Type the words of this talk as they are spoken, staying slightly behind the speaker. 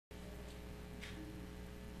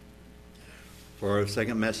For our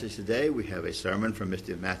second message today, we have a sermon from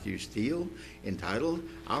Mr. Matthew Steele entitled,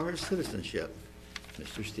 Our Citizenship.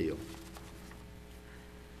 Mr. Steele.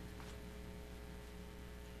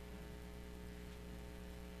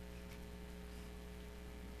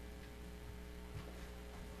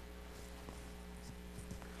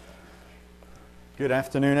 Good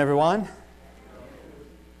afternoon, everyone.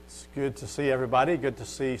 It's good to see everybody. Good to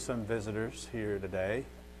see some visitors here today.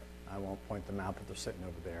 I won't point them out, but they're sitting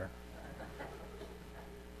over there.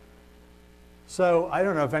 So, I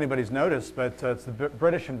don't know if anybody's noticed, but it's the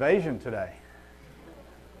British invasion today.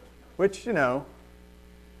 Which, you know,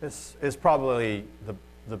 is probably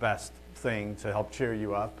the best thing to help cheer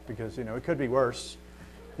you up, because, you know, it could be worse.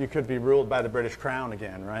 You could be ruled by the British crown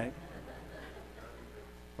again, right?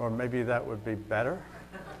 Or maybe that would be better.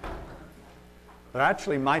 There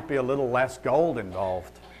actually might be a little less gold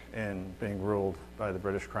involved in being ruled by the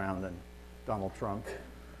British crown than Donald Trump.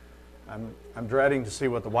 I'm dreading to see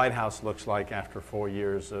what the White House looks like after 4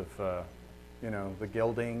 years of, you know, the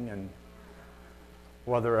gilding and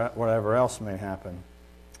whatever else may happen.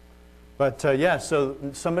 But yeah, so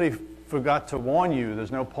somebody forgot to warn you.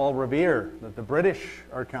 There's no Paul Revere, that the British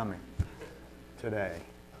are coming today.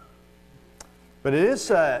 But it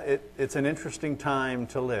is, it's an interesting time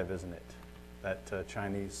to live, isn't it? That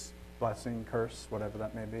Chinese blessing, curse, whatever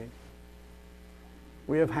that may be.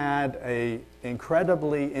 We have had an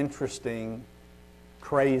incredibly interesting,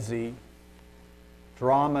 crazy,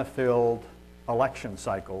 drama-filled election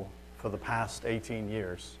cycle for the past 18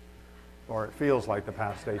 years. Or it feels like the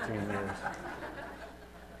past 18 years.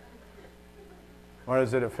 Or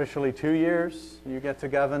is it officially 2 years? You get to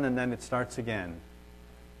govern and then it starts again.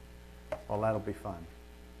 Well, that'll be fun.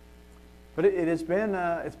 But it's been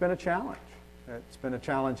a challenge. It's been a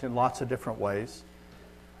challenge in lots of different ways.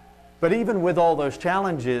 But even with all those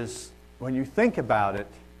challenges, when you think about it,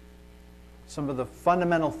 some of the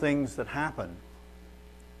fundamental things that happen,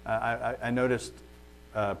 I noticed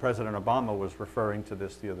President Obama was referring to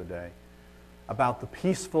this the other day, about the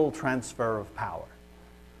peaceful transfer of power.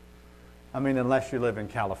 I mean, unless you live in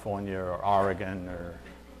California or Oregon or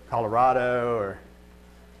Colorado,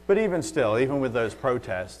 but even still, even with those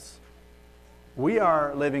protests, we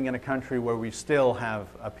are living in a country where we still have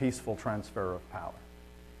a peaceful transfer of power.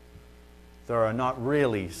 There are not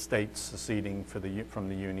really states seceding from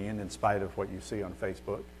the Union, in spite of what you see on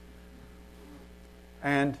Facebook.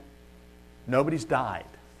 And nobody's died.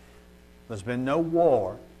 There's been no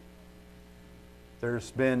war.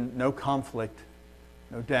 There's been no conflict,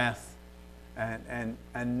 no death, and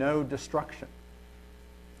no destruction.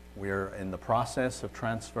 We're in the process of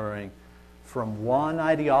transferring from one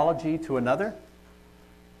ideology to another.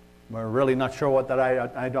 We're really not sure what that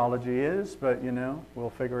ideology is, but, you know, we'll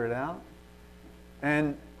figure it out.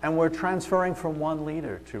 And we're transferring from one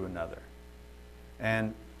leader to another.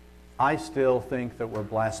 And I still think that we're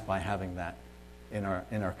blessed by having that in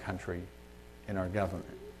our country, in our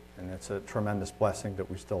government. And it's a tremendous blessing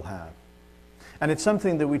that we still have. And it's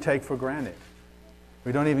something that we take for granted.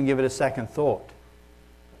 We don't even give it a second thought.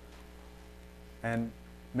 And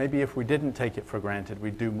maybe if we didn't take it for granted,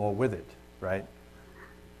 we'd do more with it, right?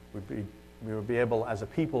 We would be able, as a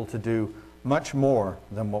people, to do much more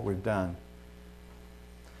than what we've done.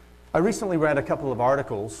 I recently read a couple of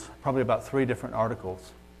articles, probably about 3 different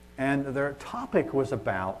articles, and their topic was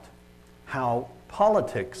about how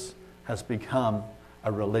politics has become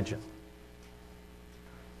a religion.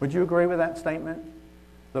 Would you agree with that statement?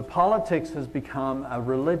 The politics has become a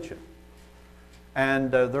religion. And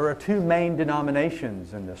there are 2 main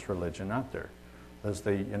denominations in this religion, aren't there? There's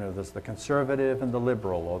the conservative and the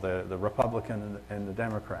liberal, or the Republican and the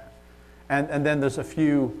Democrat. And then there's a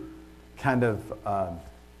few kind of,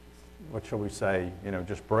 what shall we say, you know,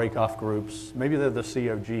 just break-off groups. Maybe they're the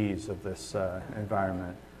COGs of this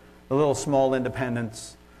environment. The little small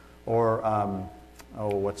independents, or,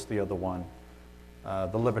 what's the other one?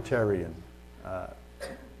 The Libertarian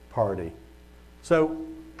Party. So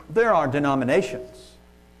there are denominations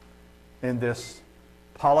in this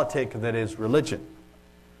politic that is religion.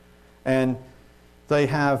 And they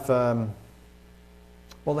have,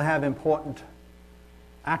 they have important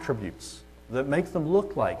attributes that make them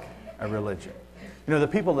look like a religion. You know, the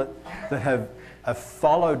people that have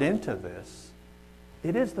followed into this,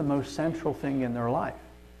 it is the most central thing in their life,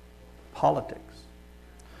 politics.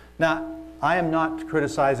 Now, I am not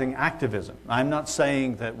criticizing activism. I'm not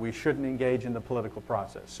saying that we shouldn't engage in the political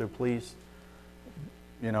process. So please,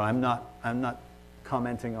 you know, I'm not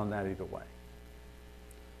commenting on that either way.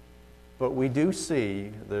 But we do see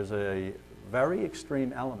there's a very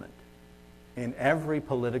extreme element in every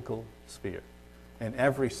political sphere, in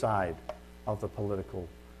every side of the political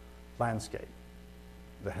landscape.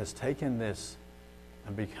 that has taken this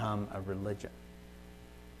and become a religion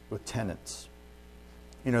with tenets.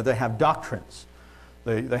 You know, they have doctrines.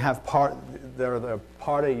 They have they're the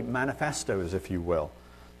party manifestos, if you will.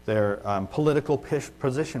 They're political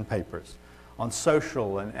position papers on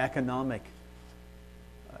social and economic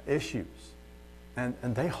issues. And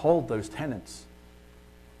they hold those tenets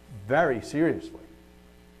very seriously.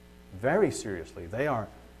 Very seriously. They are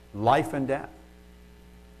life and death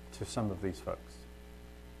to some of these folks.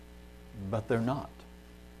 But they're not.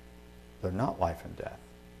 They're not life and death.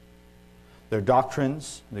 Their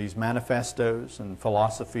doctrines, these manifestos and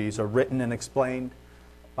philosophies, are written and explained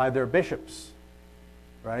by their bishops,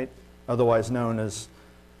 right? Otherwise known as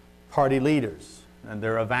party leaders, and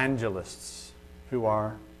their evangelists, who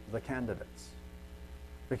are the candidates.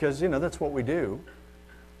 Because, you know, that's what we do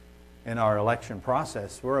in our election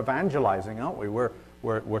process. We're evangelizing, aren't we?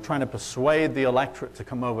 We're trying to persuade the electorate to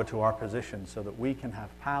come over to our position so that we can have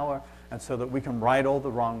power and so that we can right all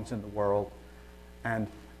the wrongs in the world and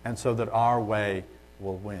so that our way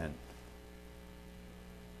will win.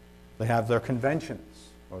 They have their conventions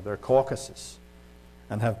or their caucuses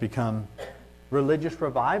and have become religious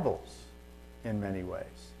revivals in many ways.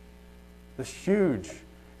 This huge,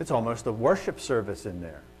 it's almost a worship service in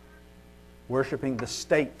there. Worshiping the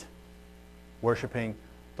state, worshiping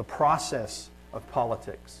the process of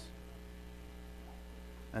politics.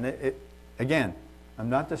 And again, I'm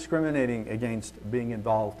not discriminating against being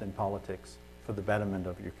involved in politics for the betterment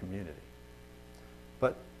of your community.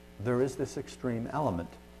 But there is this extreme element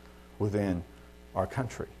within our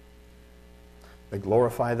country. They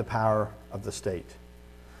glorify the power of the state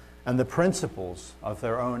and the principles of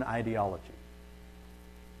their own ideology.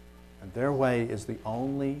 And their way is the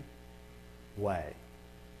only way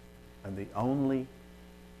and the only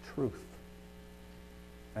truth.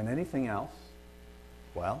 And anything else,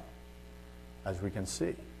 well, as we can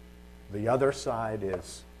see, the other side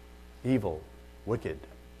is evil, wicked,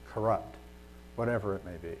 corrupt, whatever it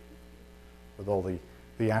may be, with all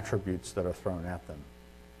the attributes that are thrown at them.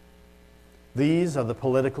 These are the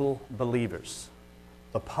political believers.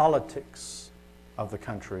 The politics of the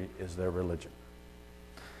country is their religion.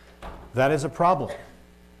 That is a problem.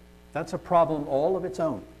 That's a problem all of its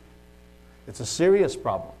own. It's a serious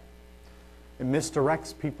problem. It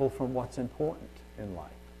misdirects people from what's important in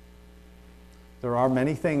life. There are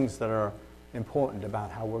many things that are important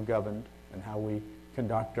about how we're governed and how we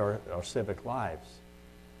conduct our civic lives,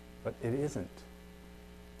 but it isn't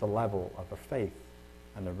the level of a faith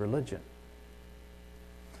and a religion.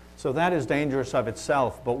 So that is dangerous of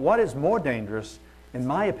itself, but what is more dangerous, in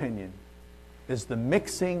my opinion, is the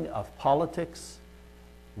mixing of politics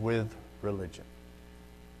with religion.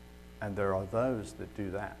 And there are those that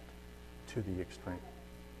do that to the extreme,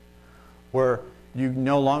 where you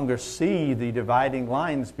no longer see the dividing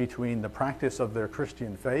lines between the practice of their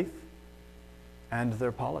Christian faith and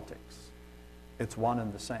their politics. It's one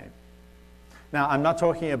and the same. Now, I'm not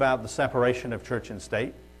talking about the separation of church and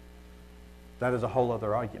state. That is a whole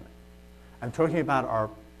other argument. I'm talking about our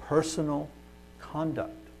personal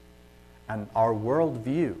conduct and our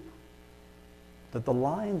worldview, that the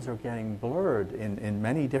lines are getting blurred in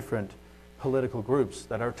many different political groups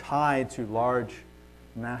that are tied to large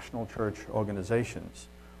national church organizations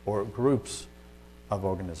or groups of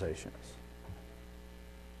organizations.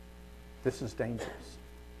 This is dangerous.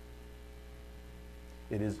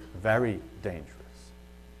 It is very dangerous.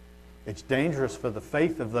 It's dangerous for the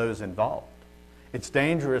faith of those involved. It's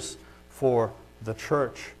dangerous for the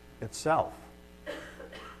church itself.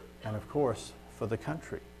 And of course, for the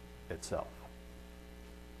country itself.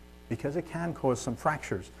 Because it can cause some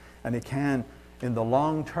fractures, and it can, in the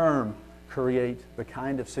long term, create the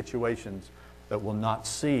kind of situations that will not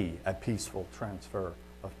see a peaceful transfer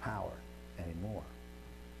of power anymore.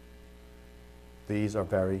 These are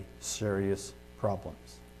very serious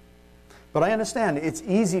problems. But I understand it's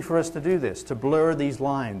easy for us to do this, to blur these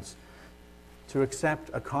lines, to accept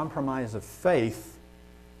a compromise of faith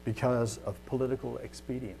because of political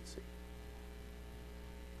expediency.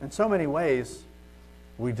 In so many ways,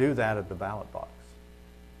 we do that at the ballot box.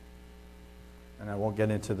 And I won't get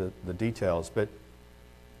into the details, but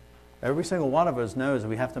every single one of us knows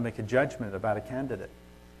we have to make a judgment about a candidate,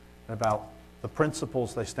 about the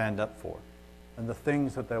principles they stand up for, and the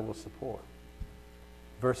things that they will support,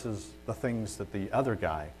 versus the things that the other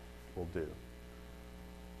guy will do.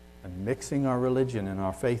 And mixing our religion and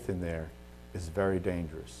our faith in there is very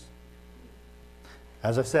dangerous.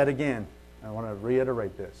 As I said again, I want to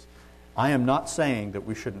reiterate this. I am not saying that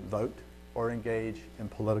we shouldn't vote or engage in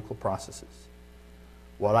political processes.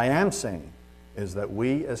 What I am saying is that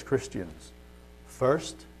we as Christians,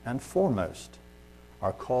 first and foremost,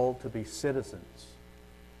 are called to be citizens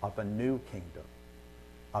of a new kingdom,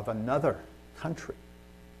 of another country,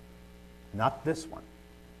 not this one.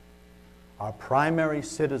 Our primary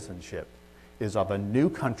citizenship is of a new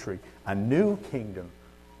country, a new kingdom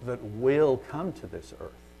that will come to this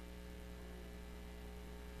earth.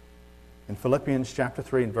 In Philippians chapter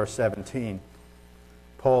 3 and verse 17,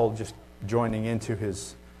 Paul, just joining into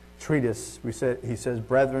his treatise, he says,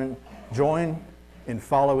 "Brethren, join in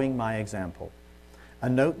following my example,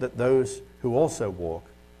 and note that those who also walk,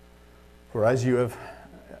 for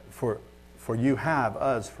you have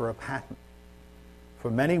us for a pattern. For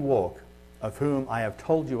many walk, of whom I have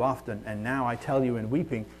told you often, and now I tell you in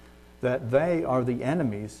weeping, that they are the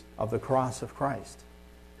enemies of the cross of Christ,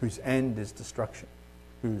 whose end is destruction,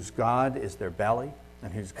 whose God is their belly,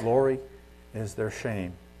 and whose glory is their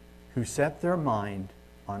shame, who set their mind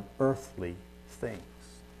on earthly things."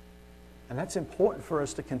 And that's important for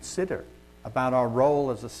us to consider about our role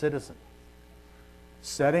as a citizen.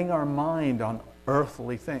 Setting our mind on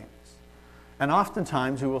earthly things. And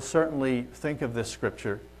oftentimes we will certainly think of this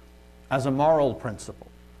scripture as a moral principle,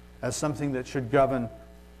 as something that should govern.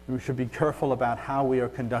 We should be careful about how we are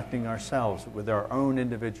conducting ourselves with our own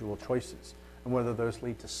individual choices and whether those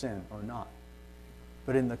lead to sin or not.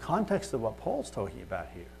 But in the context of what Paul's talking about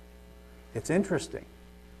here, it's interesting.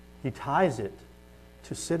 He ties it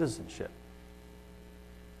to citizenship.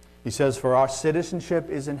 He says, "For our citizenship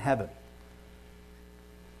is in heaven."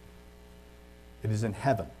 It is in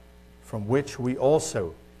heaven, from which we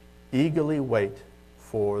also eagerly wait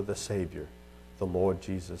for the Savior, the Lord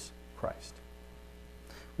Jesus Christ.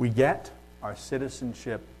 We get our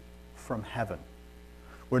citizenship from heaven.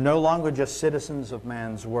 We're no longer just citizens of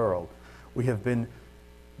man's world. We have been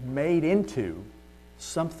made into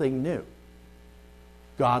something new.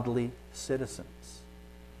 Godly citizens.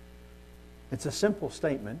 It's a simple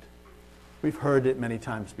statement. We've heard it many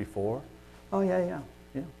times before. Oh, yeah,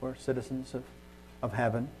 we're citizens of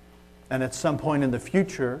heaven. And at some point in the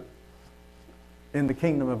future, in the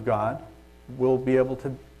kingdom of God, we'll be able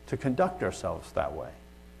to conduct ourselves that way.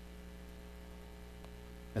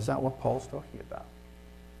 Is that what Paul's talking about?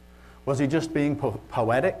 Was he just being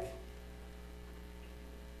poetic?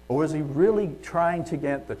 Or was he really trying to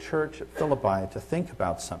get the church at Philippi to think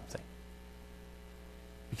about something?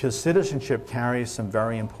 Because citizenship carries some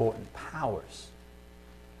very important powers,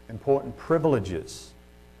 important privileges.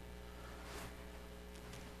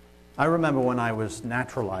 I remember when I was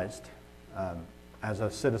naturalized as a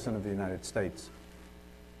citizen of the United States,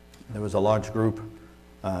 there was a large group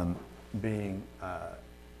being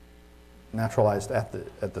naturalized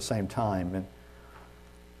at the same time, and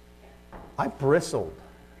I bristled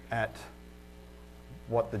at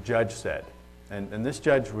what the judge said, and this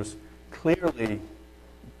judge was clearly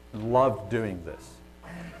loved doing this.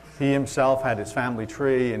 He himself had his family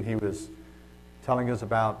tree, and he was telling us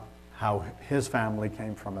about how his family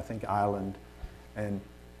came from, I think, Ireland, and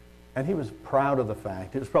he was proud of the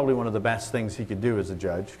fact. It was probably one of the best things he could do as a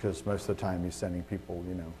judge, because most of the time he's sending people,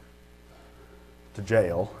 to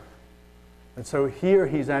jail. And so here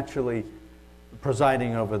he's actually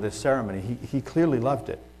presiding over this ceremony. He clearly loved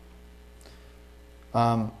it.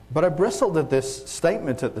 But I bristled at this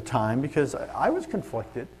statement at the time because I was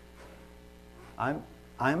conflicted.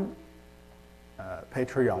 I'm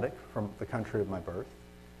patriotic from the country of my birth,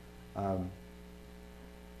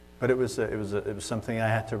 but it was something I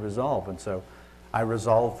had to resolve, and so I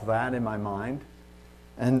resolved that in my mind.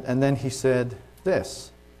 And then he said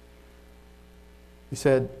this. He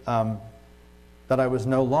said that I was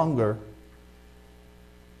no longer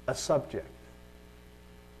a subject.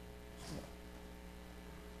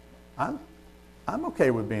 I'm okay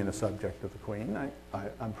with being a subject of the Queen.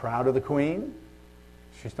 I'm proud of the Queen.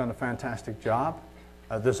 She's done a fantastic job.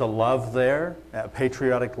 There's a love there, a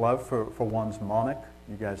patriotic love for one's monarch.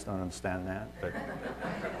 You guys don't understand that, but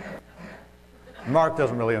Mark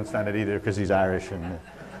doesn't really understand it either because he's Irish, and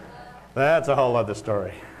that's a whole other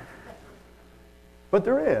story. But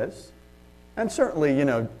there is, and certainly,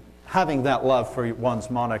 having that love for one's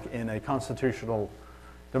monarch in a constitutional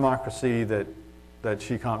democracy that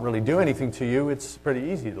she can't really do anything to you, it's pretty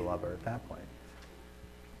easy to love her at that point.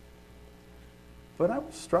 But I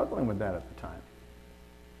was struggling with that at the time.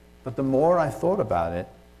 But the more I thought about it,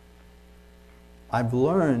 I've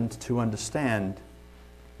learned to understand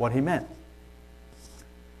what he meant.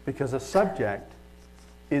 Because a subject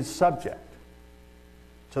is subject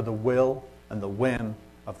to the will and the whim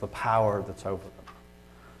of the power that's over them.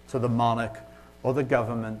 To the monarch or the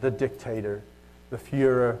government, the dictator, the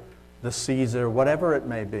Führer, the Caesar, whatever it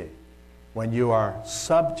may be. When you are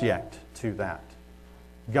subject to that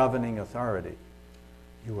governing authority,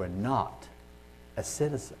 you are not a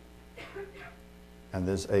citizen. And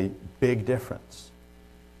there's a big difference.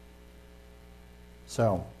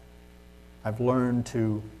 So, I've learned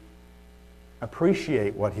to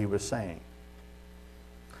appreciate what he was saying.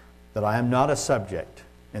 That I am not a subject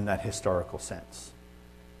in that historical sense,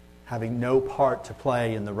 having no part to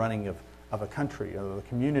play in the running of a country or the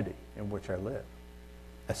community in which I live.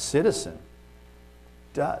 A citizen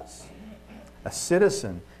does. A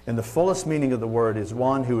citizen, in the fullest meaning of the word, is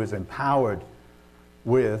one who is empowered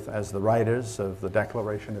with, as the writers of the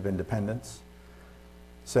Declaration of Independence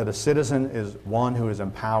said, a citizen is one who is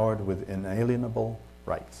empowered with inalienable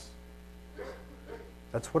rights.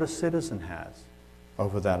 That's what a citizen has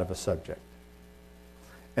over that of a subject.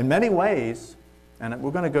 In many ways, and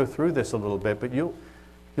we're going to go through this a little bit, but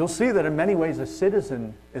you'll see that in many ways a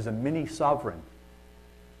citizen is a mini sovereign.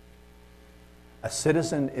 A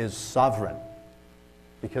citizen is sovereign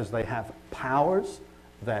because they have powers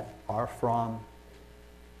that are from,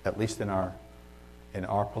 at least in our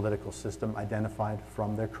political system, identified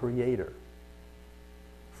from their creator,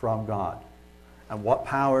 from God. And what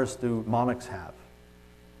powers do monarchs have?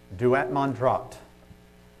 Duet mandrat,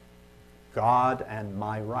 God and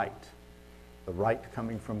my right, the right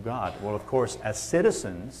coming from God. Well, of course, as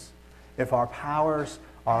citizens, if our powers,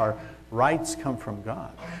 our rights come from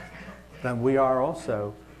God, then we are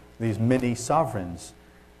also these mini sovereigns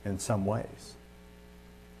in some ways.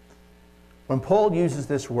 When Paul uses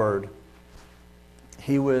this word,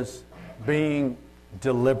 he was being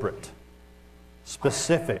deliberate,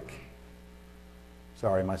 specific.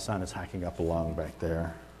 Sorry, my son is hacking up a lung back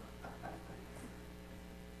there.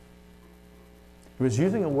 He was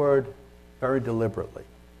using a word very deliberately.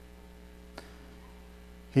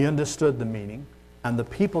 He understood the meaning, and the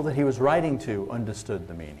people that he was writing to understood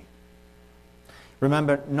the meaning.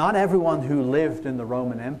 Remember, not everyone who lived in the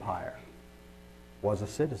Roman Empire was a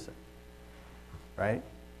citizen, right?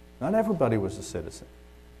 Not everybody was a citizen.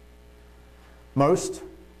 Most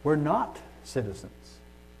were not citizens.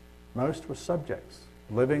 Most were subjects,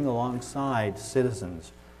 living alongside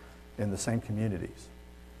citizens in the same communities.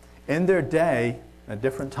 In their day, at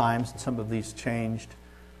different times, and some of these changed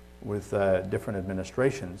with different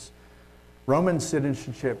administrations, Roman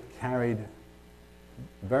citizenship carried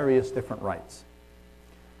various different rights.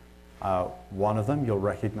 One of them, you'll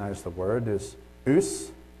recognize the word, is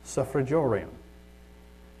us suffragiorum,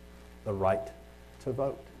 the right to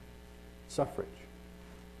vote, suffrage.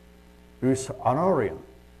 Us honorium,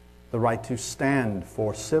 the right to stand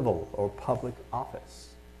for civil or public office.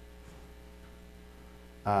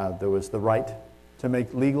 There was the right to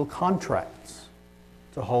make legal contracts,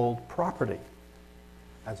 to hold property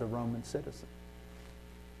as a Roman citizen.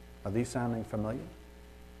 Are these sounding familiar?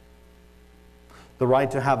 The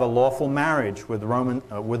right to have a lawful marriage with a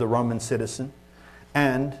Roman citizen,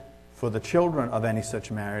 and for the children of any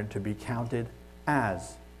such marriage to be counted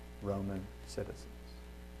as Roman citizens.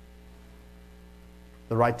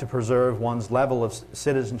 The right to preserve one's level of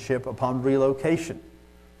citizenship upon relocation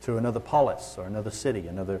to another polis or another city,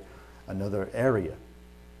 another area.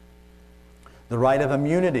 The right of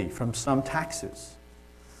immunity from some taxes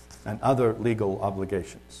and other legal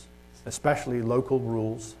obligations, especially local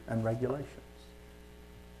rules and regulations.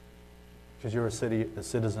 Because you're a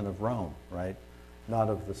citizen of Rome, right? Not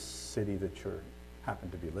of the city that you happen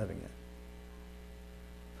to be living in.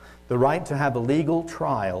 The right to have a legal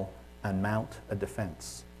trial and mount a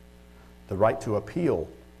defense. The right to appeal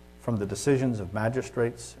from the decisions of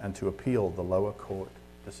magistrates and to appeal the lower court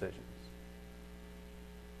decisions.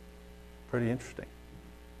 Pretty interesting.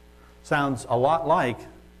 Sounds a lot like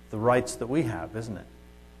the rights that we have, isn't it?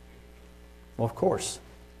 Well, of course.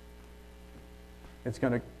 It's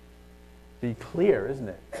going to be clear, isn't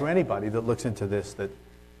it, to anybody that looks into this, that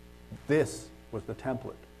this was the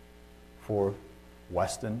template for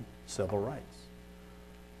Western civil rights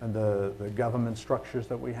and the government structures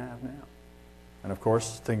that we have now. And of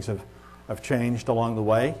course, things have changed along the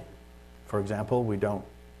way. For example, we don't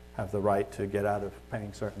have the right to get out of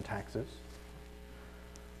paying certain taxes.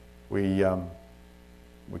 We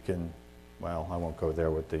can, well, I won't go there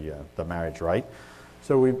with the marriage right.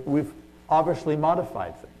 So we've obviously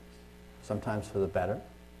modified things, sometimes for the better,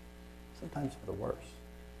 sometimes for the worse.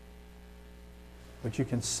 But you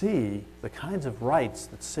can see the kinds of rights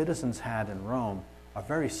that citizens had in Rome are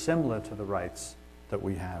very similar to the rights that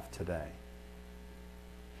we have today.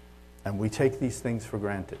 And we take these things for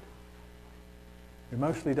granted. We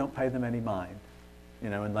mostly don't pay them any mind,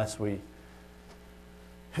 unless we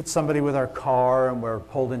hit somebody with our car and we're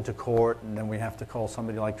pulled into court and then we have to call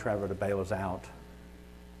somebody like Trevor to bail us out.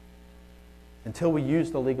 Until we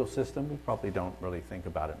use the legal system, we probably don't really think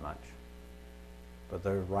about it much. But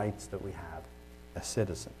the rights that we have as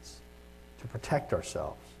citizens, to protect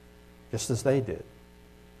ourselves, just as they did.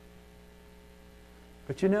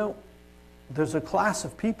 But you know, there's a class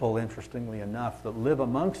of people, interestingly enough, that live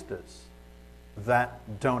amongst us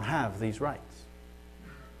that don't have these rights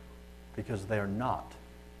because they are not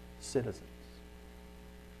citizens.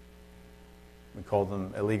 We call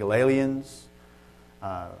them illegal aliens,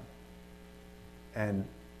 and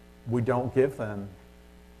we don't give them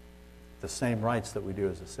the same rights that we do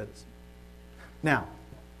as a citizen. Now,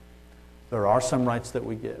 there are some rights that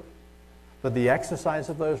we give, but the exercise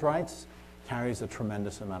of those rights carries a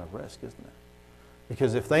tremendous amount of risk, isn't it?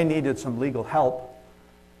 Because if they needed some legal help,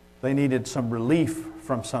 they needed some relief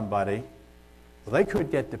from somebody, well, they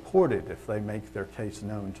could get deported if they make their case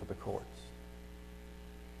known to the courts.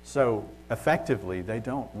 So effectively, they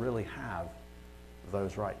don't really have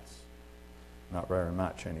those rights. Not very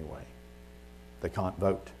much, anyway. They can't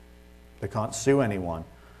vote. They can't sue anyone.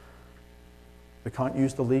 They can't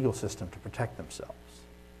use the legal system to protect themselves.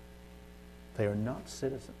 They are not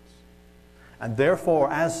citizens. And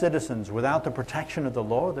therefore, as citizens, without the protection of the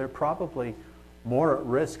law, they're probably more at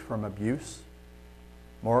risk from abuse,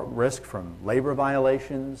 more at risk from labor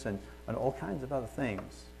violations, and all kinds of other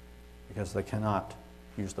things, because they cannot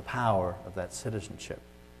use the power of that citizenship.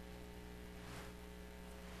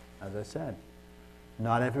 As I said,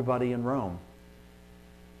 not everybody in Rome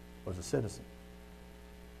was a citizen.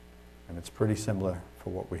 And it's pretty similar for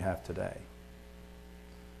what we have today.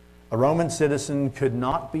 A Roman citizen could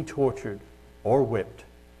not be tortured or whipped,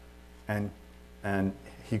 and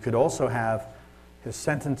he could also have his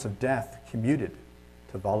sentence of death commuted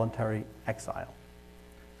to voluntary exile,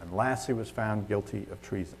 unless he was found guilty of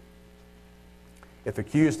treason. If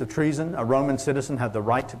accused of treason, a Roman citizen had the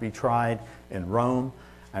right to be tried in Rome,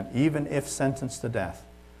 and even if sentenced to death,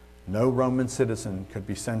 no Roman citizen could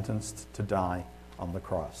be sentenced to die on the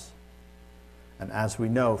cross. And as we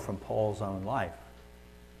know from Paul's own life,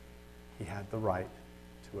 he had the right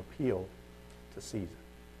to appeal to Caesar.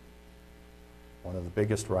 One of the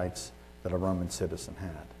biggest rights that a Roman citizen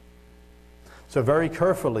had. So very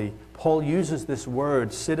carefully, Paul uses this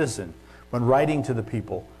word citizen when writing to the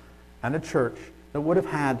people and a church that would have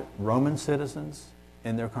had Roman citizens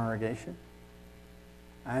in their congregation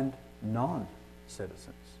and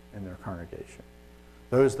non-citizens in their congregation.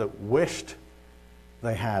 Those that wished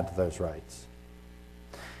they had those rights.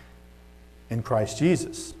 In Christ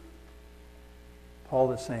Jesus,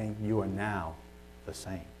 Paul is saying you are now the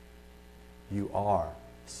same. You are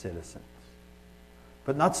citizens.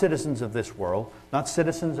 But not citizens of this world, not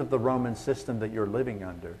citizens of the Roman system that you're living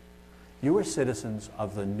under. You are citizens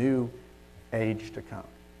of the new age to come,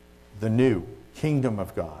 the new kingdom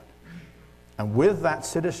of God. And with that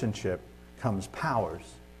citizenship comes powers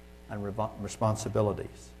and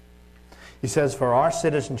responsibilities. He says, for our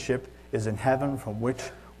citizenship is in heaven, from which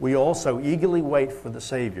we also eagerly wait for the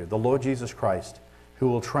Savior, the Lord Jesus Christ, who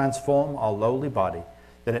will transform our lowly body,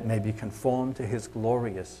 that it may be conformed to his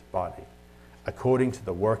glorious body, according to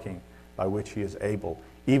the working by which he is able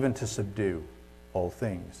even to subdue all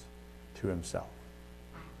things to himself.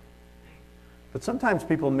 But sometimes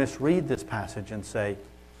people misread this passage and say,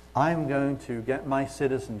 I'm going to get my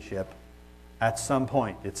citizenship at some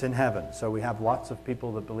point. It's in heaven. So we have lots of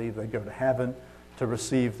people that believe they go to heaven to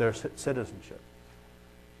receive their citizenship.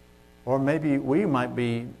 Or maybe we might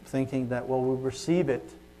be thinking that, well, we'll receive it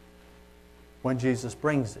when Jesus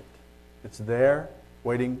brings it. It's there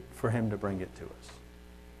waiting for him to bring it to us.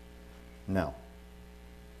 No.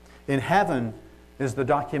 In heaven is the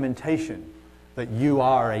documentation that you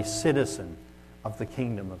are a citizen of the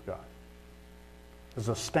kingdom of God. There's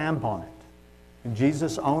a stamp on it in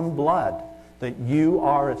Jesus' own blood that you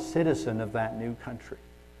are a citizen of that new country,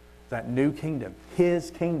 that new kingdom, his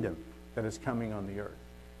kingdom that is coming on the earth.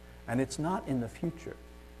 And it's not in the future,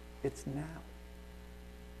 it's now.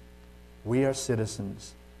 We are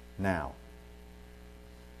citizens now.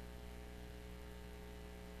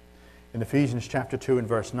 In Ephesians chapter 2 and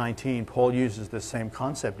verse 19, Paul uses this same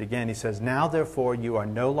concept again. He says, now therefore you are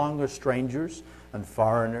no longer strangers and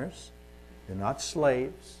foreigners. You're not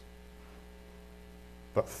slaves,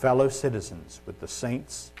 but fellow citizens with the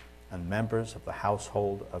saints and members of the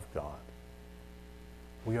household of God.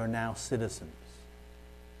 We are now citizens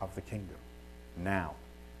of the kingdom. Now.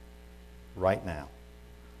 Right now.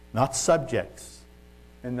 Not subjects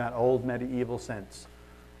in that old medieval sense.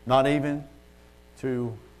 Not even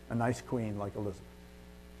to a nice queen like Elizabeth.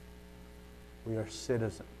 We are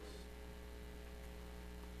citizens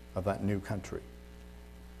of that new country.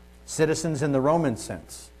 Citizens in the Roman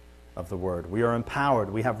sense of the word. We are empowered.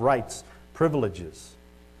 We have rights, privileges,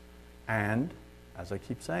 and, as I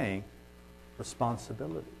keep saying,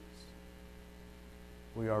 responsibilities.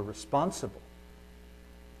 We are responsible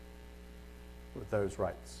with those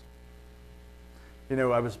rights. You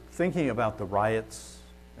know, I was thinking about the riots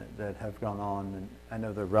that have gone on, and I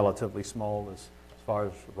know they're relatively small as far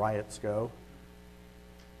as riots go.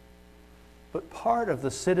 But part of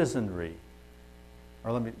the citizenry,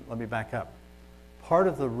 or let me back up. Part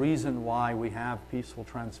of the reason why we have peaceful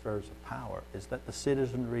transfers of power is that the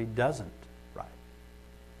citizenry doesn't riot.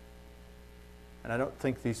 And I don't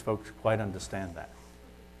think these folks quite understand that.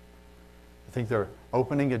 I think they're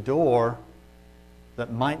opening a door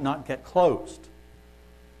that might not get closed.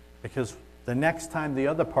 Because the next time the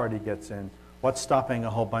other party gets in, what's stopping a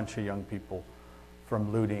whole bunch of young people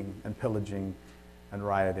from looting and pillaging and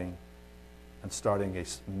rioting and starting a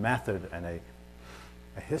method and a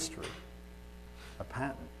history, a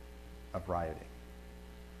pattern of rioting?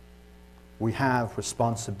 We have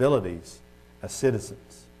responsibilities as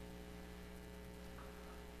citizens.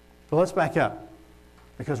 But let's back up,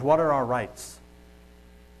 because what are our rights?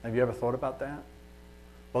 Have you ever thought about that?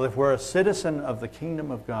 Well, if we're a citizen of the kingdom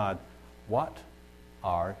of God, what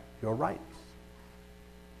are your rights?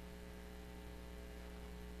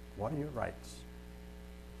 What are your rights?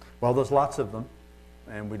 Well, there's lots of them,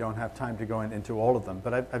 and we don't have time to go into all of them,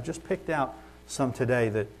 but I've just picked out some today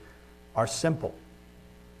that are simple.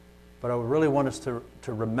 But I really want us to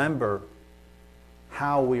remember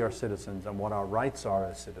how we are citizens and what our rights are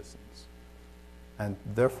as citizens, and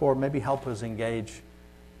therefore maybe help us engage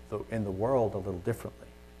in the world a little differently.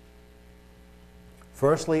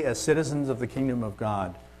 Firstly, as citizens of the kingdom of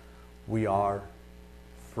God, we are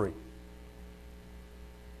free.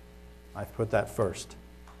 I've put that first.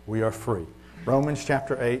 We are free. Romans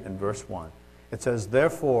chapter 8 and verse 1. It says,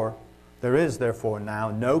 "Therefore, there is therefore now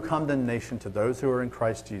no condemnation to those who are in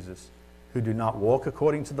Christ Jesus, who do not walk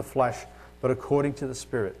according to the flesh, but according to the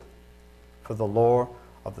Spirit. For the law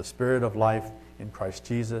of the Spirit of life in Christ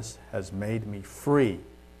Jesus has made me free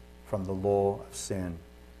from the law of sin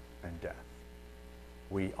and death."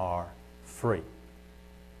 We are free.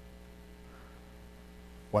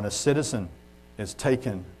 When a citizen is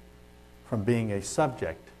taken from being a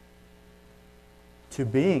subject to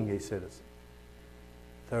being a citizen,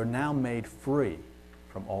 they're now made free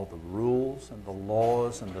from all the rules and the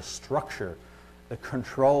laws and the structure that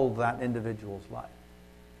control that individual's life.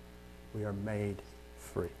 We are made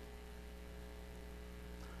free.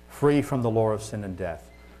 Free from the law of sin and death.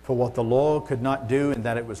 For what the law could not do in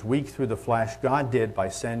that it was weak through the flesh, God did by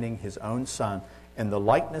sending his own Son in the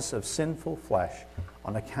likeness of sinful flesh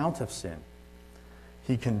on account of sin.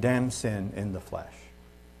 He condemned sin in the flesh,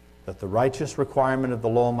 that the righteous requirement of the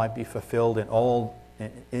law might be fulfilled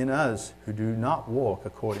in us who do not walk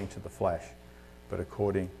according to the flesh, but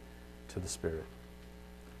according to the Spirit.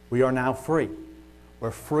 We are now free. We're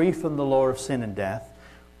free from the law of sin and death.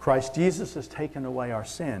 Christ Jesus has taken away our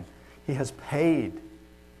sin. He has paid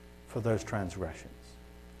for those transgressions.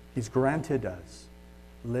 He's granted us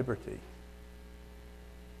liberty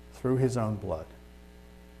through his own blood.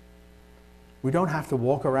 We don't have to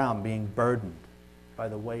walk around being burdened by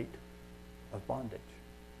the weight of bondage,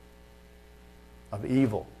 of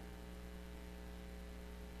evil.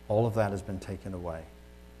 All of that has been taken away.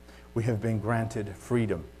 We have been granted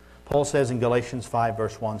freedom. Paul says in Galatians 5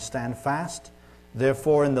 verse 1, "Stand fast,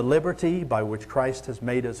 therefore, in the liberty by which Christ has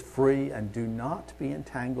made us free, and do not be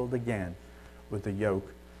entangled again with the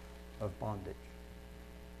yoke of bondage."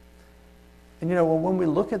 And you know, when we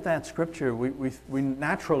look at that scripture, we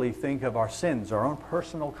naturally think of our sins, our own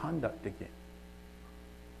personal conduct again.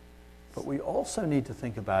 But we also need to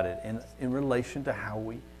think about it in relation to how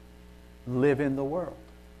we live in the world,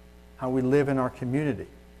 how we live in our community.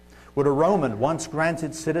 Would a Roman, once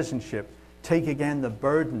granted citizenship, take again the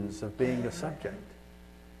burdens of being a subject?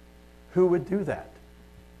 Who would do that?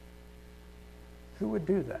 Who would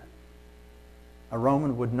do that? A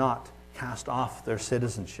Roman would not cast off their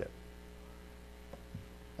citizenship.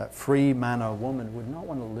 That free man or woman would not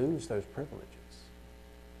want to lose those privileges.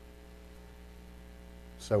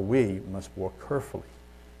 So we must walk carefully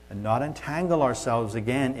and not entangle ourselves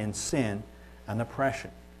again in sin and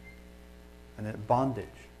oppression and in bondage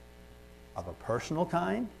of a personal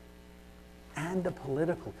kind and a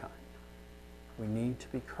political kind. We need to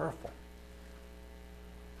be careful.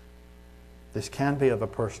 This can be of a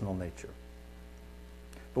personal nature.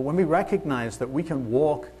 But when we recognize that we can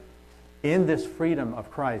walk in this freedom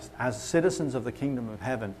of Christ as citizens of the kingdom of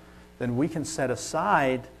heaven, then we can set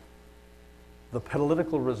aside the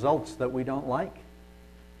political results that we don't like.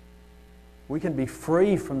 We can be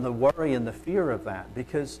free from the worry and the fear of that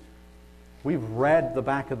because we've read the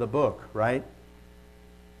back of the book, right?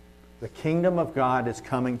 The kingdom of God is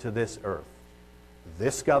coming to this earth.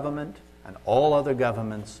 This government, and all other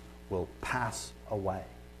governments will pass away.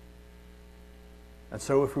 And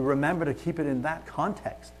so if we remember to keep it in that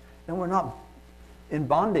context, then we're not in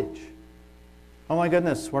bondage. Oh my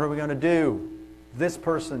goodness, what are we going to do? This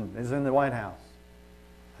person is in the White House.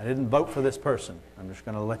 I didn't vote for this person. I'm just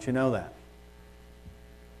going to let you know that.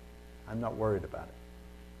 I'm not worried about it.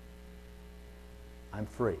 I'm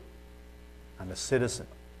free. I'm a citizen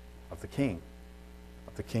of the King,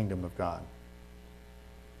 of the kingdom of God.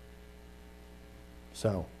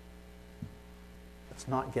 So, let's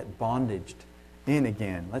not get bondaged in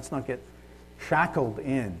again. Let's not get shackled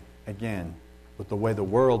in again with the way the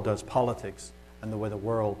world does politics and the way the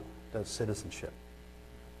world does citizenship.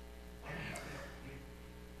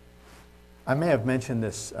 I may have mentioned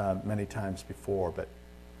this many times before, but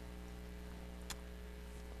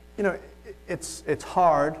you know, it's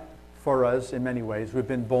hard for us in many ways. We've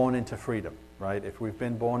been born into freedom, right? If we've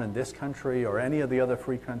been born in this country or any of the other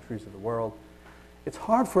free countries of the world, it's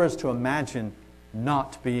hard for us to imagine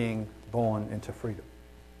not being born into freedom.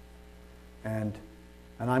 And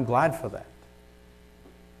I'm glad for that.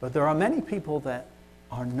 But there are many people that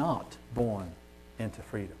are not born into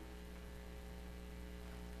freedom.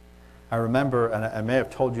 I remember, and I may have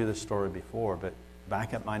told you this story before, but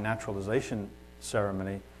back at my naturalization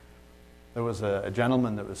ceremony, there was a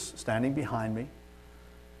gentleman that was standing behind me,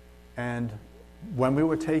 and when we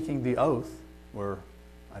were taking the oath,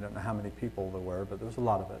 I don't know how many people there were, but there was a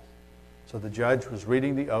lot of us. So the judge was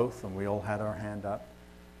reading the oath, and we all had our hand up,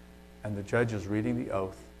 and the judge is reading the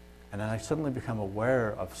oath, and then I suddenly become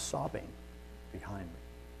aware of sobbing behind me.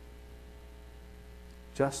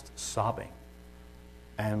 Just sobbing.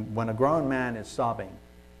 And when a grown man is sobbing,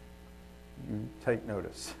 you take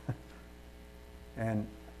notice. And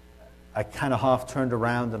I kind of half turned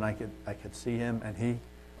around and I could see him, and he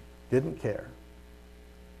didn't care.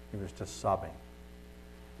 He was just sobbing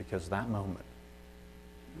because that moment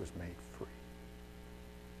he was made free.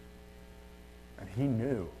 And he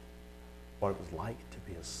knew what it was like to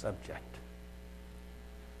be a subject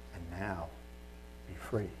and now be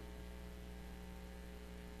free.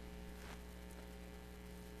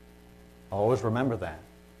 I'll always remember that.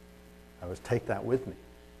 I always take that with me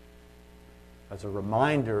as a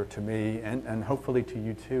reminder to me and hopefully to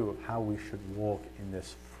you too of how we should walk in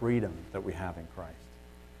this freedom that we have in Christ.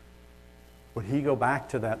 Would he go back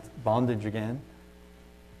to that bondage again?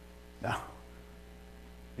 No.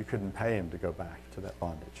 You couldn't pay him to go back to that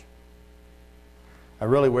bondage. I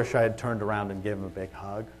really wish I had turned around and gave him a big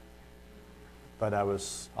hug, but I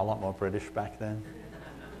was a lot more British back then.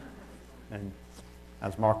 And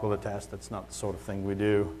as Mark will attest, that's not the sort of thing we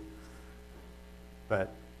do.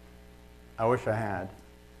 But I wish I had.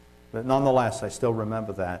 But nonetheless, I still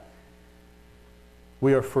remember that.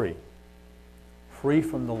 We are free. Free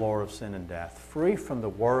from the law of sin and death. Free from the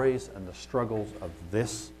worries and the struggles of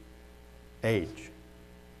this age.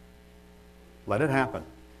 Let it happen.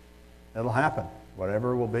 It'll happen.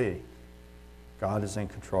 Whatever it will be. God is in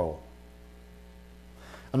control.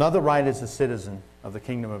 Another right as a citizen of the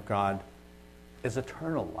kingdom of God is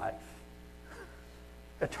eternal life.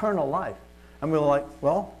 Eternal life. And we're like,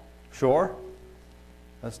 well, sure.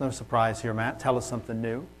 That's no surprise here, Matt. Tell us something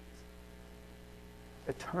new.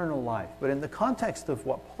 Eternal life. But in the context of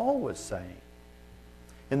what Paul was saying,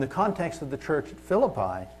 in the context of the church at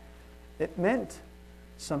Philippi, it meant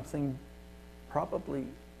something probably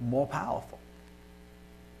more powerful.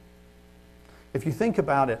 If you think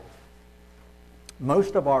about it,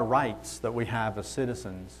 most of our rights that we have as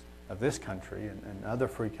citizens of this country and other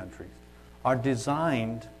free countries are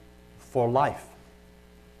designed for life,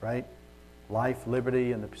 right? Life,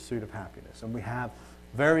 liberty, and the pursuit of happiness. And we have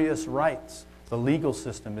various rights. The legal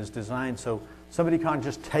system is designed so somebody can't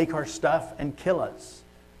just take our stuff and kill us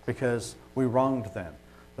because we wronged them.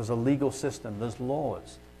 There's a legal system, there's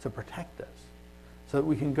laws to protect us so that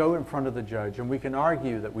we can go in front of the judge and we can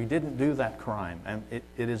argue that we didn't do that crime, and it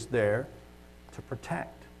is there to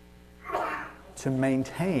protect, to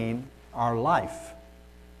maintain our life.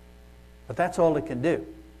 But that's all it can do.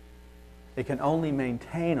 It can only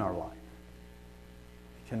maintain our life.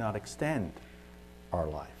 It cannot extend our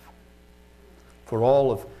life. For all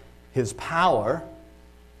of his power,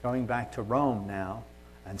 going back to Rome now,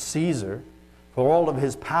 and Caesar, for all of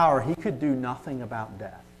his power, he could do nothing about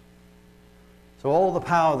death. So all the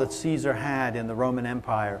power that Caesar had in the Roman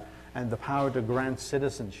Empire and the power to grant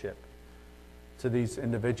citizenship to these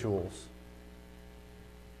individuals,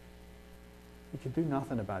 he could do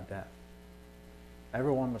nothing about death.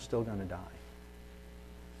 Everyone was still going to die.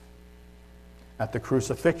 At the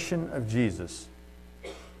crucifixion of Jesus,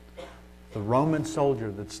 the Roman soldier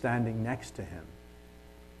that's standing next to him,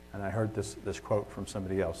 and I heard this quote from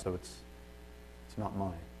somebody else, so It's not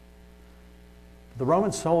mine. The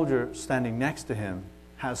Roman soldier standing next to him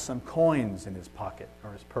has some coins in his pocket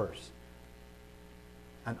or his purse.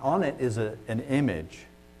 And on it is an image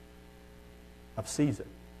of Caesar,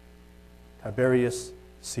 Tiberius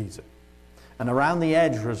Caesar. And around the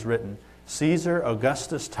edge was written, Caesar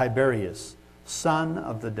Augustus Tiberius, son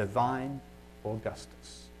of the divine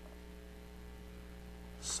Augustus,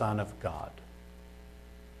 son of God.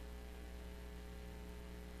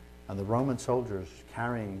 And the Roman soldiers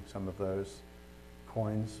carrying some of those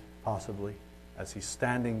coins, possibly, as he's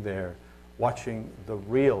standing there watching the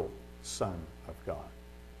real Son of God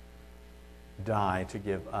die to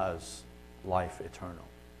give us life eternal.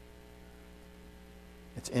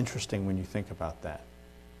 It's interesting when you think about that.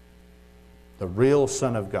 The real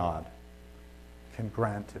Son of God can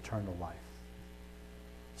grant eternal life.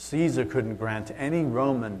 Caesar couldn't grant any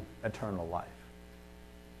Roman eternal life.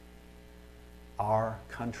 Our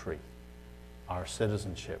country, our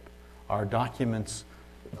citizenship, our documents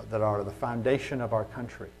that are the foundation of our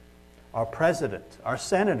country, our president, our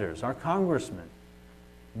senators, our congressmen,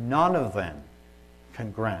 none of them can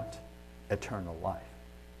grant eternal life.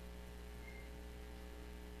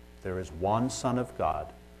 There is one Son of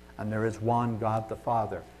God, and there is one God the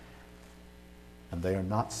Father, and they are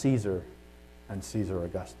not Caesar and Caesar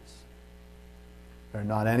Augustus. They're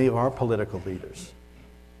not any of our political leaders.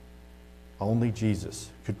 Only Jesus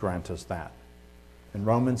could grant us that. In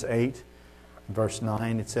Romans 8, verse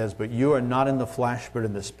 9, it says, "But you are not in the flesh, but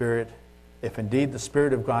in the Spirit, if indeed the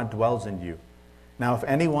Spirit of God dwells in you. Now if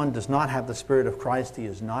anyone does not have the Spirit of Christ, he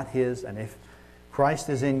is not his, and if Christ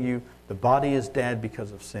is in you, the body is dead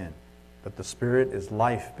because of sin, but the Spirit is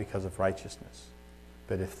life because of righteousness.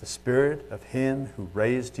 But if the Spirit of him who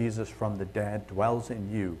raised Jesus from the dead dwells in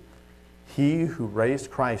you, he who raised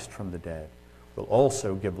Christ from the dead will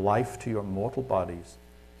also give life to your mortal bodies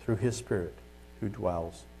through his Spirit who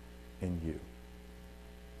dwells in you."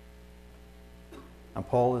 And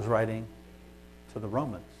Paul is writing to the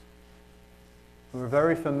Romans, who are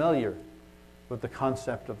very familiar with the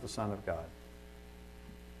concept of the Son of God.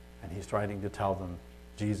 And he's writing to tell them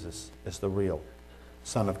Jesus is the real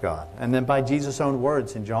Son of God. And then by Jesus' own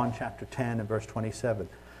words in John chapter 10 and verse 27,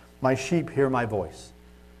 "My sheep hear my voice,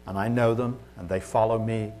 and I know them, and they follow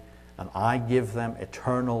me, and I give them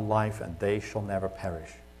eternal life, and they shall never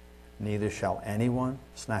perish. Neither shall anyone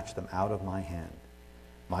snatch them out of my hand.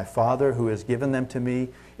 My Father who has given them to me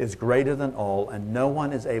is greater than all, and no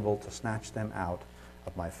one is able to snatch them out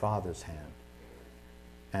of my Father's hand.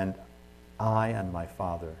 And I and my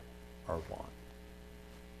Father are one."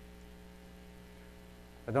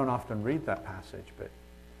 I don't often read that passage, but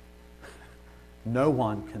no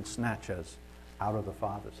one can snatch us out of the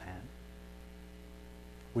Father's hand.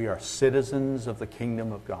 We are citizens of the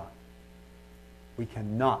kingdom of God. We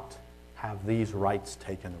cannot have these rights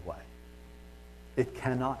taken away. It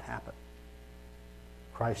cannot happen.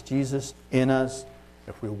 Christ Jesus in us,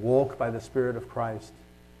 if we walk by the Spirit of Christ,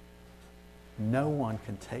 no one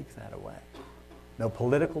can take that away. No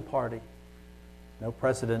political party, no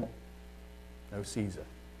president, no Caesar.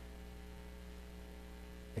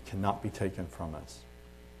 It cannot be taken from us.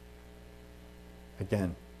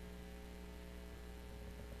 Again,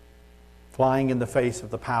 flying in the face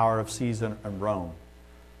of the power of Caesar and Rome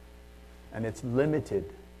and its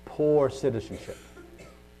limited, poor citizenship.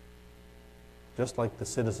 Just like the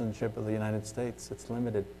citizenship of the United States, it's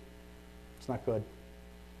limited. It's not good.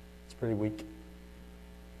 It's pretty weak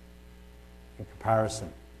in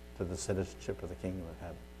comparison to the citizenship of the kingdom of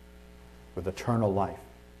heaven, with eternal life,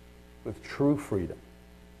 with true freedom.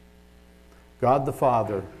 God the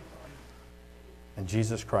Father and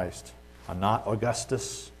Jesus Christ are not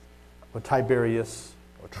Augustus or Tiberius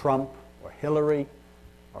or Trump or Hillary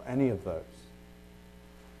or any of those.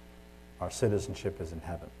 Our citizenship is in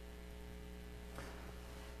heaven.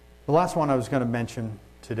 The last one I was going to mention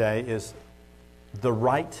today is the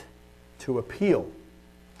right to appeal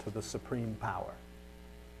to the supreme power.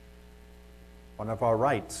 One of our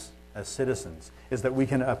rights as citizens is that we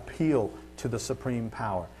can appeal to the supreme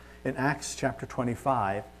power. In Acts chapter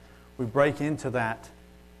 25, we break into that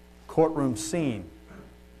courtroom scene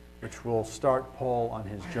which will start Paul on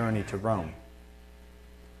his journey to Rome.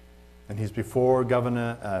 And he's before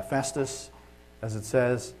Governor Festus, as it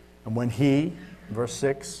says, and when he, verse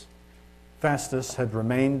 6, Festus had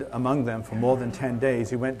remained among them for more than 10 days,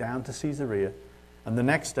 he went down to Caesarea, and the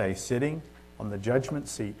next day, sitting on the judgment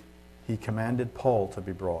seat, he commanded Paul to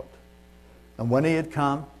be brought. And when he had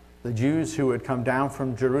come, the Jews who had come down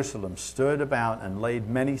from Jerusalem stood about and laid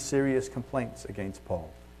many serious complaints against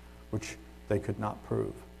Paul, which they could not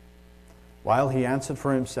prove. While he answered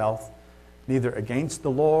for himself, Neither against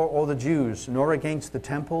the law or the Jews, nor against the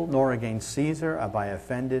temple, nor against Caesar have I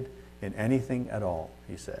offended in anything at all,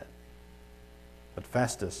 he said. But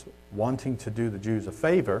Festus, wanting to do the Jews a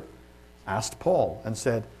favor, asked Paul and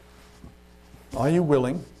said, "Are you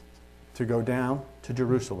willing to go down to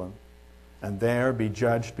Jerusalem and there be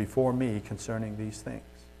judged before me concerning these things?"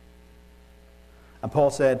 And Paul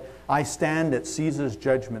said, "I stand at Caesar's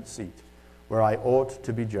judgment seat, where I ought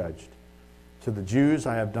to be judged. To the Jews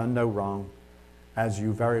I have done no wrong, as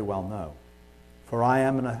you very well know. For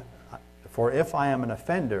if I am an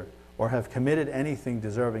offender or have committed anything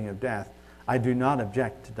deserving of death, I do not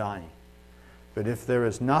object to dying. But if there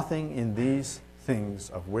is nothing in these things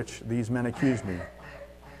of which these men accuse me,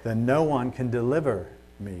 then no one can deliver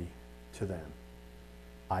me to them.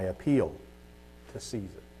 I appeal to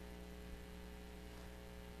Caesar."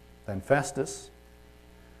 Then Festus,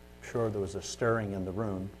 I'm sure there was a stirring in the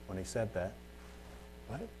room when he said that.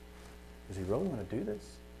 What? Does he really want to do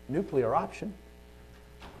this? Nuclear option.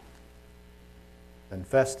 Then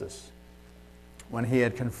Festus, when he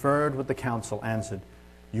had conferred with the council, answered,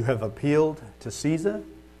 "You have appealed to Caesar?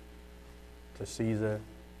 To Caesar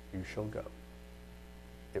you shall go."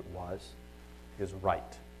 It was his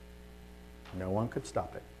right. No one could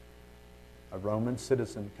stop it. A Roman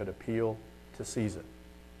citizen could appeal to Caesar.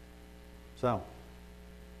 So,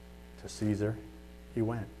 to Caesar he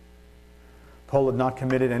went. Paul had not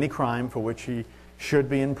committed any crime for which he should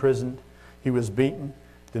be imprisoned. He was beaten,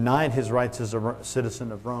 denied his rights as a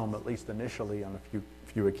citizen of Rome, at least initially on a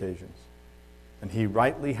few occasions. And he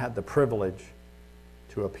rightly had the privilege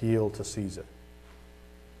to appeal to Caesar.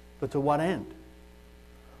 But to what end?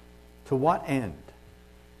 To what end?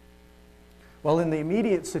 Well, in the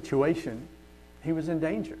immediate situation, he was in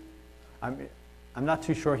danger. I'm not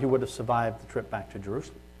too sure he would have survived the trip back to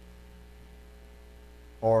Jerusalem.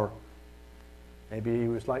 Or maybe he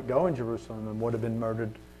was let go in Jerusalem and would have been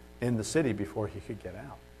murdered in the city before he could get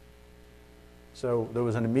out. So there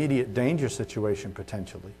was an immediate danger situation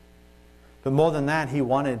potentially. But more than that, he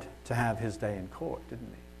wanted to have his day in court,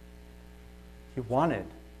 didn't he? He wanted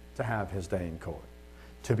to have his day in court,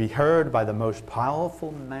 to be heard by the most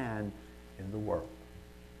powerful man in the world.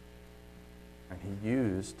 And he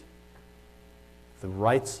used the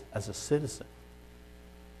rights as a citizen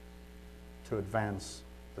to advance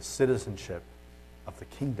the citizenship of the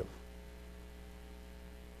kingdom.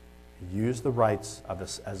 He used the rights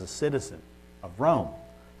as a citizen of Rome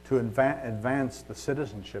to advance the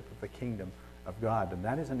citizenship of the kingdom of God. And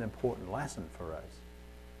that is an important lesson for us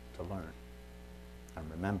to learn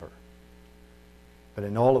and remember. But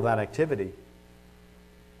in all of that activity,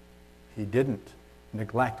 he didn't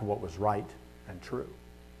neglect what was right and true.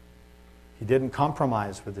 He didn't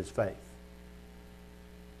compromise with his faith.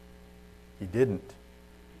 He didn't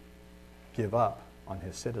give up on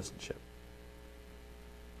his citizenship.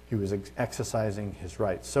 He was exercising his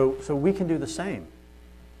rights. So we can do the same.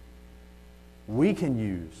 We can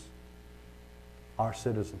use our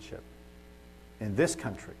citizenship in this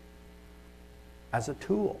country as a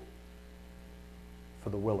tool for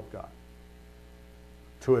the will of God,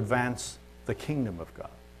 to advance the kingdom of God.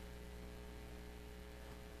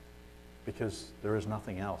 Because there is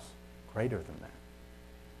nothing else greater than that.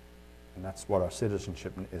 And that's what our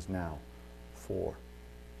citizenship is now for.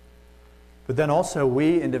 But then also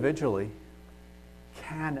we individually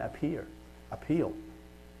can appeal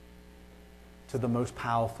to the most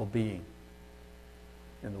powerful being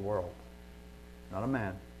in the world. Not a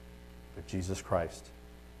man, but Jesus Christ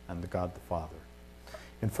and the God the Father.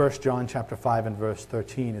 In 1 John chapter 5 and verse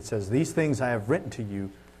 13, it says, "These things I have written to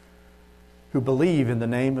you who believe in the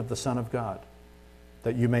name of the Son of God,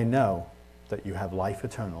 that you may know that you have life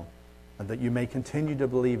eternal, and that you may continue to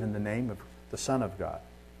believe in the name of the Son of God.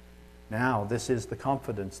 Now, this is the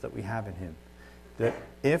confidence that we have in him, that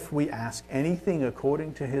if we ask anything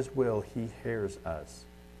according to his will, he hears us.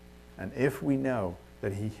 And if we know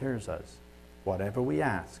that he hears us, whatever we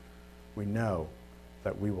ask, we know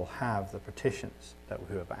that we will have the petitions that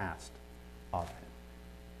we have asked of him."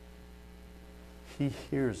 He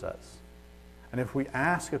hears us. And if we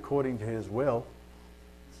ask according to his will,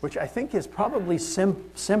 which I think is probably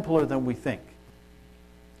simpler than we think.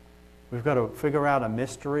 We've got to figure out a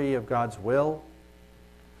mystery of God's will.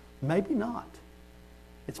 Maybe not.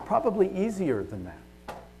 It's probably easier than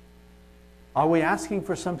that. Are we asking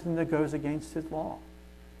for something that goes against his law?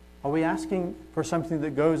 Are we asking for something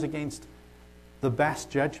that goes against the best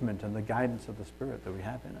judgment and the guidance of the Spirit that we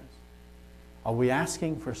have in us? Are we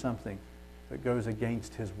asking for something that goes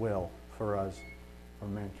against his will for us, for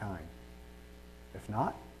mankind? If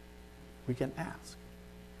not, we can ask.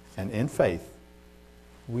 And in faith,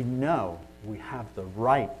 we know we have the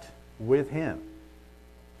right with him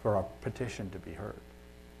for our petition to be heard.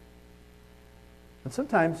 And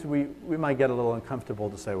sometimes we might get a little uncomfortable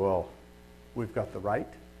to say, well, we've got the right.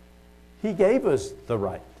 He gave us the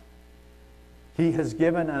right. He has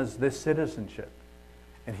given us this citizenship,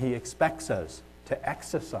 and he expects us to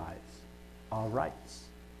exercise our rights.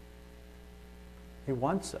 He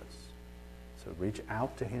wants us to reach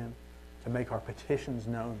out to him, to make our petitions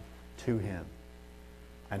known to him,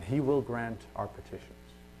 and he will grant our petitions.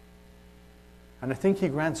 And I think he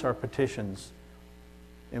grants our petitions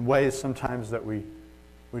in ways sometimes that we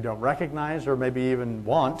don't recognize or maybe even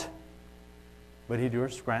want, but he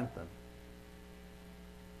does grant them.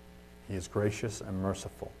 He is gracious and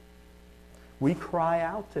merciful. We cry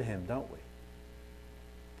out to him, don't we?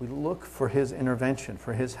 We look for his intervention,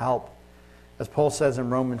 for his help. As Paul says in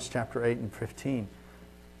Romans chapter 8 and 15,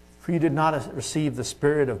 for you did not receive the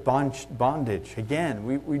spirit of bondage.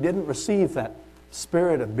 Again, we didn't receive that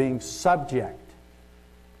spirit of being subject,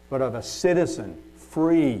 but of a citizen,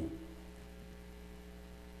 free,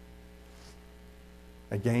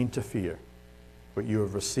 again to fear. But you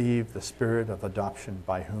have received the spirit of adoption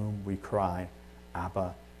by whom we cry,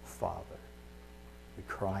 Abba, Father. We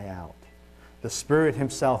cry out. The Spirit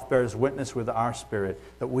himself bears witness with our spirit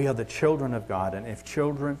that we are the children of God, and if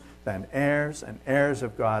children, then heirs and heirs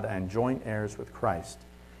of God and joint heirs with Christ.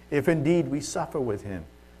 If indeed we suffer with him,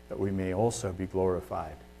 that we may also be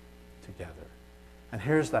glorified together. And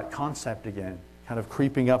here's that concept again, kind of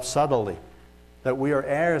creeping up subtly, that we are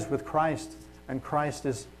heirs with Christ, and Christ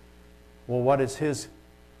is, well, what is his,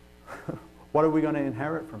 what are we going to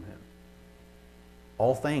inherit from him?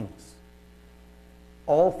 All things.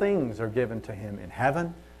 All things are given to him in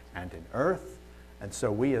heaven and in earth. And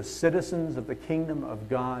so we as citizens of the kingdom of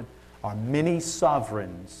God are many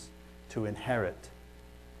sovereigns to inherit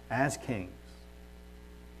as kings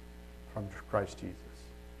from Christ Jesus.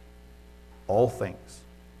 All things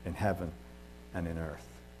in heaven and in earth.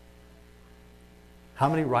 How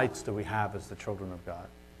many rights do we have as the children of God?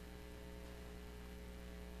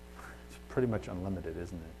 It's pretty much unlimited,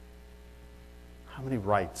 isn't it? How many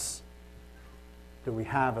rights do we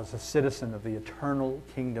have as a citizen of the eternal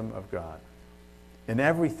kingdom of God? In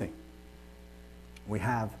everything we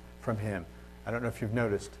have from him. I don't know if you've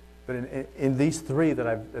noticed, but in these three that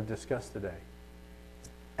I've discussed today,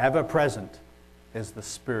 ever present is the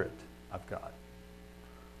Spirit of God.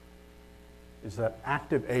 Is that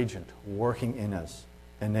active agent working in us,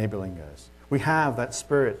 enabling us. We have that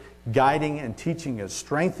Spirit guiding and teaching us,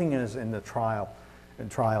 strengthening us in the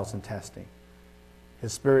trials and testing.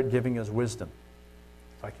 His Spirit giving us wisdom.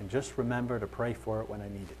 If I can just remember to pray for it when I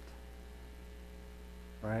need it.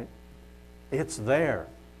 Right? It's there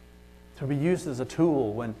to be used as a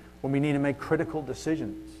tool when we need to make critical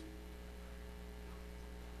decisions.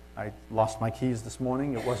 I lost my keys this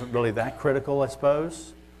morning. It wasn't really that critical, I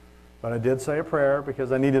suppose. But I did say a prayer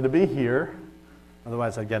because I needed to be here.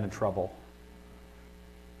 Otherwise, I'd get in trouble.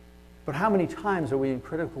 But how many times are we in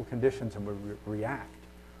critical conditions and we react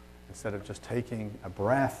instead of just taking a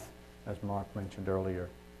breath, as Mark mentioned earlier,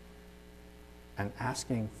 and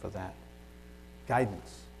asking for that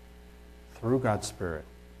guidance through God's Spirit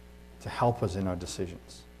to help us in our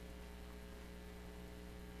decisions,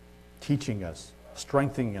 teaching us,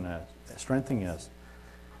 strengthening us.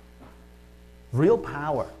 Real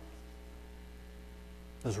power.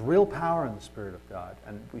 There's real power in the Spirit of God,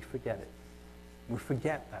 and we forget it. We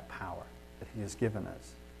forget that power that he has given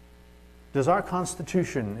us. Does our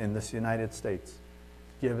Constitution in this United States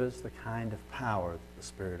give us the kind of power that the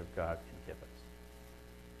Spirit of God can give us?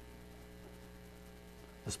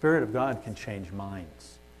 The Spirit of God can change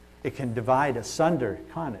minds. It can divide asunder,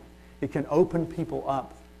 can't it? It can open people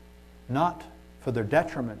up, not for their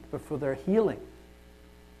detriment, but for their healing,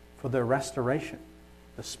 for their restoration.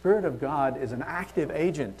 The Spirit of God is an active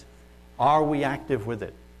agent. Are we active with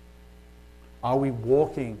it? Are we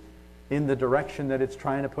walking in the direction that it's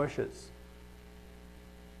trying to push us?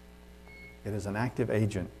 It is an active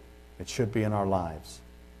agent. It should be in our lives.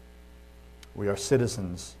 We are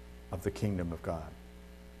citizens of the kingdom of God.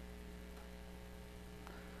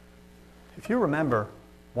 If you remember,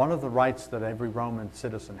 one of the rights that every Roman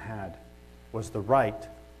citizen had was the right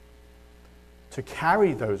to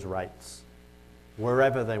carry those rights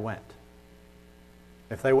wherever they went.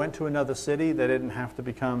 If they went to another city, they didn't have to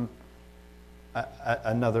become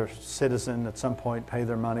another citizen at some point, pay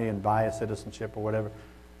their money and buy a citizenship or whatever.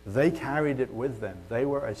 They carried it with them. They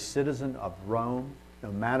were a citizen of Rome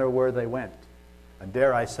no matter where they went. And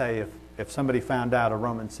dare I say, if somebody found out a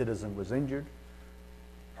Roman citizen was injured,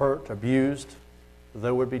 hurt, abused,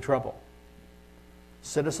 there would be trouble.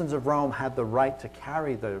 Citizens of Rome had the right to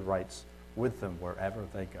carry their rights with them wherever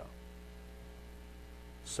they go.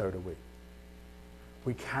 so do we.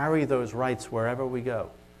 We carry those rights wherever we go.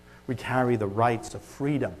 We carry the rights of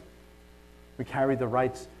freedom. We carry the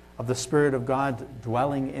rights of the Spirit of God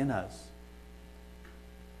dwelling in us.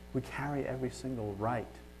 We carry every single right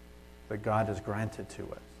that God has granted to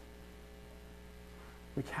us.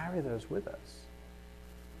 We carry those with us.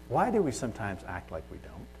 Why do we sometimes act like we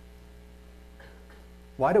don't?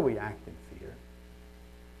 Why do we act in fear?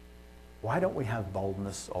 Why don't we have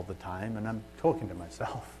boldness all the time? And I'm talking to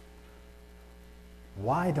myself.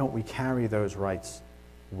 Why don't we carry those rights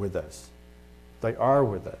with us? They are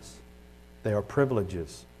with us. They are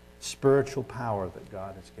privileges, spiritual power that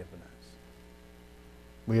God has given us.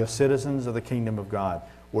 We are citizens of the kingdom of God.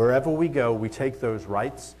 Wherever we go, we take those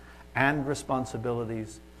rights and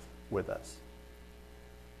responsibilities with us.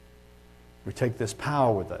 We take this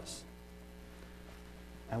power with us.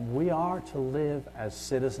 And we are to live as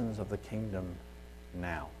citizens of the kingdom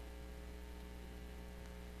now.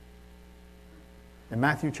 In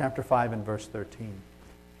Matthew chapter 5 and verse 13,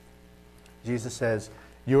 Jesus says,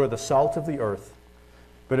 "You are the salt of the earth,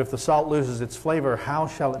 but if the salt loses its flavor, how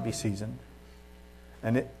shall it be seasoned?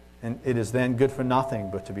 And it is then good for nothing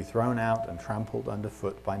but to be thrown out and trampled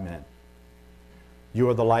underfoot by men. You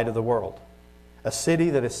are the light of the world. A city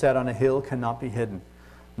that is set on a hill cannot be hidden,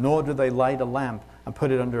 nor do they light a lamp and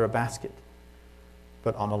put it under a basket,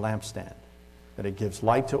 but on a lampstand, that it gives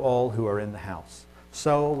light to all who are in the house.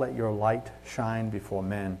 So let your light shine before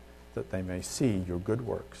men, that they may see your good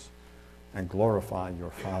works and glorify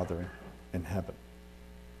your Father in heaven."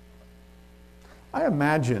 I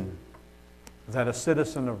imagine that a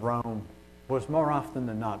citizen of Rome was more often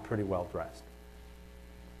than not pretty well dressed.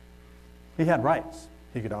 He had rights.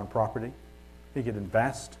 He could own property. He could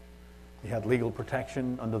invest. He had legal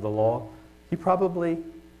protection under the law. He probably,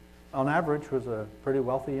 on average, was a pretty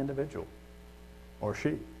wealthy individual, or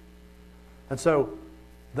she. And so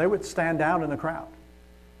they would stand out in the crowd.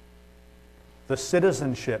 The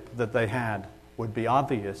citizenship that they had would be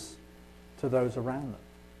obvious to those around them.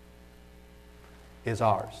 Is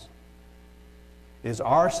ours? Is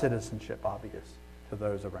our citizenship obvious to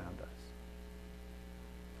those around us?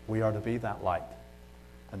 We are to be that light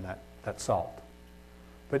and that salt.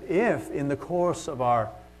 But if in the course of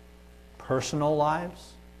our personal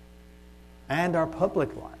lives and our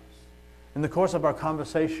public lives, in the course of our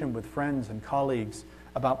conversation with friends and colleagues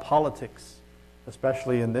about politics,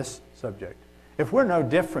 especially in this subject, if we're no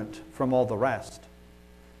different from all the rest,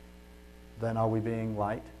 then are we being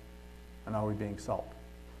light and are we being salt?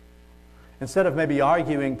 Instead of maybe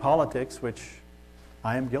arguing politics, which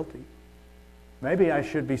I am guilty, maybe I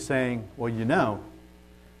should be saying, well, you know,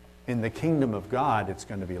 in the kingdom of God, it's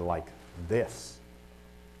going to be like this.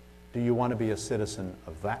 Do you want to be a citizen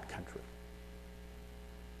of that country?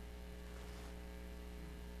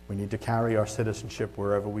 We need to carry our citizenship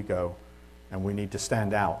wherever we go, and we need to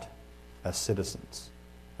stand out as citizens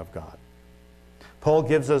of God. Paul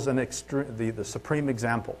gives us the supreme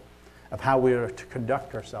example of how we are to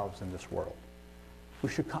conduct ourselves in this world. We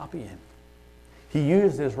should copy him. He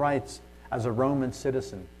used his rights as a Roman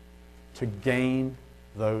citizen to gain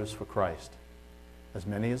those for Christ, as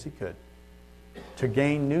many as he could, to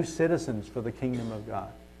gain new citizens for the kingdom of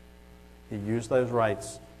God. He used those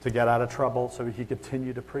rights to get out of trouble so he could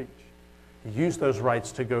continue to preach. He used those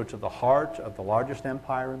rights to go to the heart of the largest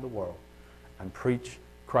empire in the world and preach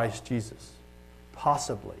Christ Jesus,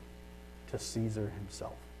 possibly to Caesar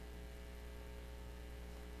himself.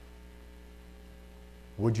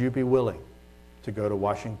 Would you be willing to go to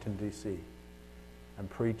Washington, D.C. and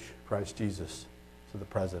preach Christ Jesus to the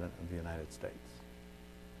President of the United States?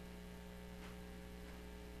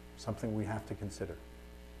 Something we have to consider.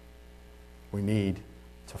 We need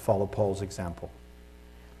to follow Paul's example.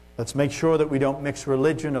 Let's make sure that we don't mix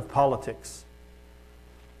religion of politics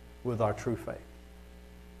with our true faith.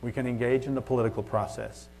 We can engage in the political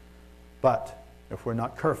process, but if we're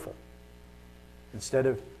not careful, instead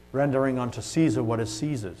of rendering unto Caesar what is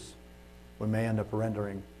Caesar's, we may end up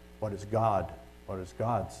rendering what is God's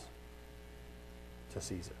to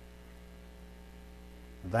Caesar.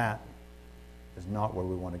 That is not where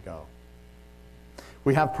we want to go.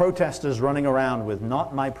 We have protesters running around with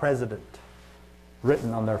 "Not my president"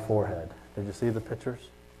 written on their forehead. Did you see the pictures?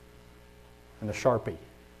 And a Sharpie.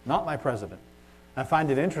 "Not my president." I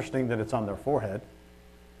find it interesting that it's on their forehead.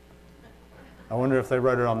 I wonder if they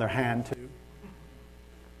wrote it on their hand too.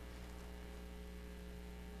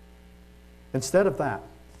 Instead of that,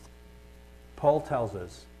 Paul tells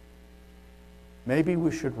us maybe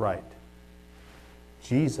we should write,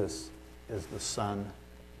 "Jesus is the Son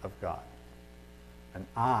of God, and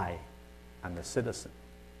I am the citizen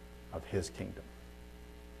of his kingdom."